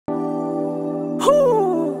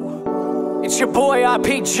It's your boy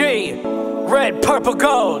RPG, red, purple,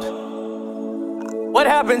 gold. What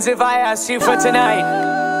happens if I ask you for tonight,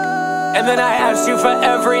 and then I ask you for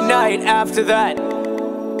every night after that,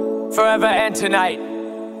 forever and tonight?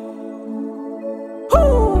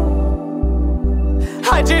 Woo!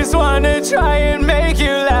 I just wanna try and make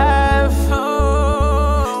you laugh,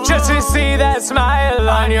 just to see that smile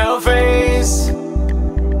on your face.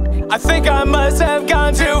 I think I must have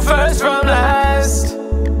gone too first from last.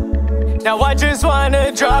 Now I just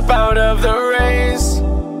wanna drop out of the race.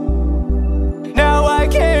 Now I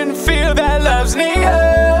can feel that love's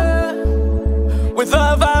near. With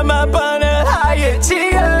love I'm up on a higher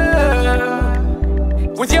tier.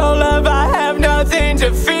 With your love I have nothing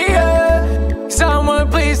to fear. Someone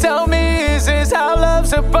please tell me, is this how love's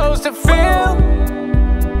supposed to feel?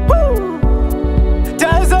 Woo!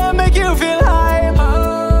 Does that make you feel high?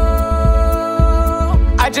 Oh,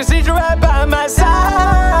 I just need you right by my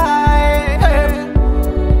side.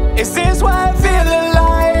 Is this why I feel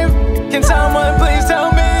alive? Can someone please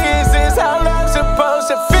tell me, is this how love's supposed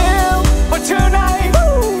to feel? Well, tonight,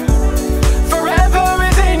 woo, forever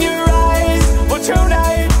is in your eyes. Well,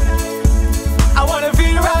 tonight, I wanna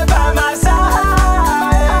feel you right by my side.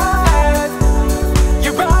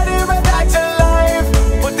 You brought it right back to life.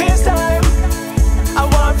 Well, this time, I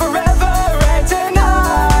want forever and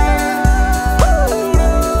tonight. Woo,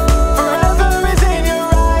 forever is in your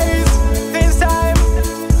eyes. This time,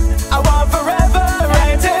 I want forever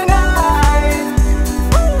and tonight.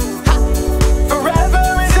 Forever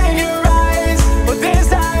is in your eyes. But this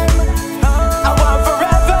time, I want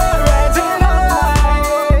forever and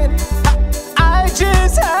tonight. I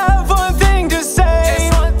just have one thing to say.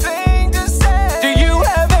 Do you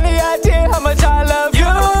have any idea how much I love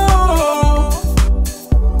you?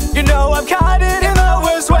 You know I'm caught it in the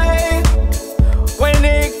worst way. When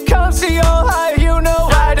it comes to your heart, you know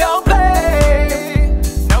I don't play.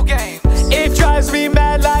 No games. It drives me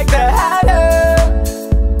mad like the Hatter.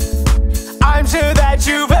 I'm sure that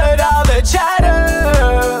you've heard all the chatter.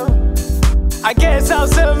 I guess I'll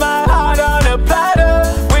serve my heart on a platter.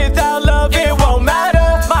 Without love it won't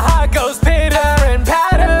matter. My heart goes pitter and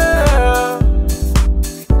patter.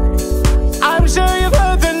 I'm sure you've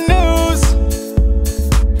heard the news.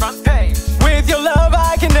 Front page. With your love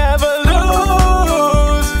I can never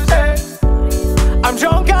lose. Hey. I'm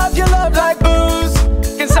drunk off your love like booze.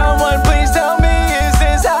 Can someone please tell me, is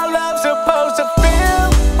this how love's supposed to feel?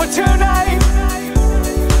 Well, tonight,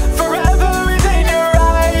 forever is in your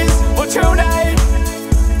eyes. Well, tonight,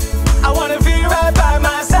 I wanna feel you right by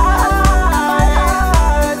my side.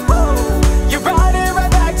 You brought it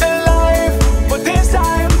right back to life. But this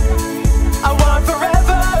time, I want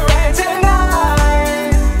forever and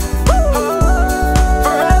tonight.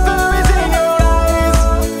 Forever is in your eyes.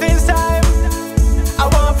 This time, I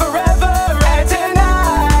want forever and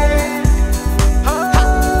tonight.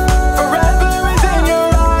 Forever is in your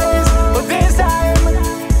eyes. But this time,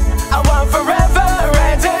 I want forever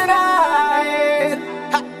and tonight.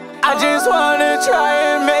 I just wanna try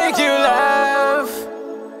and make you laugh,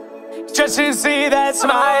 just to see that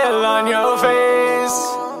smile on your face.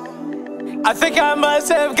 I think I must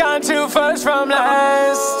have gone too first from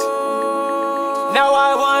last. Now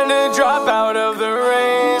I wanna drop out of the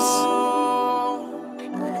race.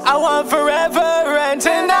 I want forever and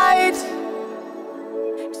tonight.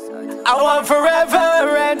 I want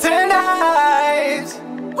forever and tonight.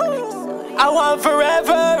 I want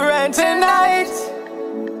forever and tonight.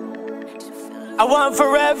 I want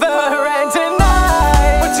forever and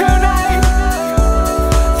tonight. But tonight,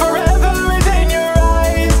 forever is in your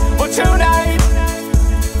eyes. Well, tonight,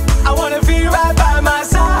 I wanna feel right by my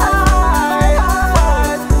side.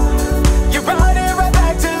 You brought it right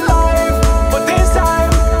back to life. But this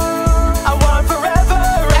time, I want forever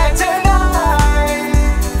and tonight.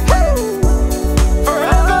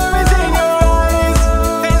 Forever is in your eyes.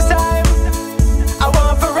 This time, I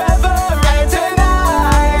want forever and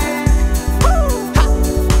tonight.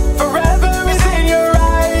 Forever is in your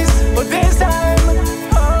eyes. But this time,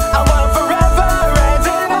 I want forever and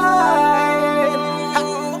tonight.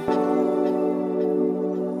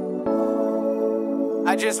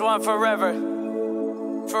 I just want forever,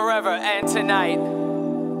 forever and tonight.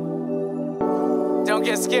 Don't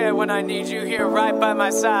get scared when I need you here right by my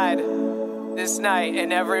side. This night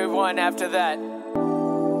and everyone after that.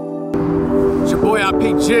 It's your boy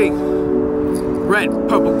RPG, red,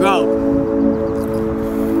 purple, gold.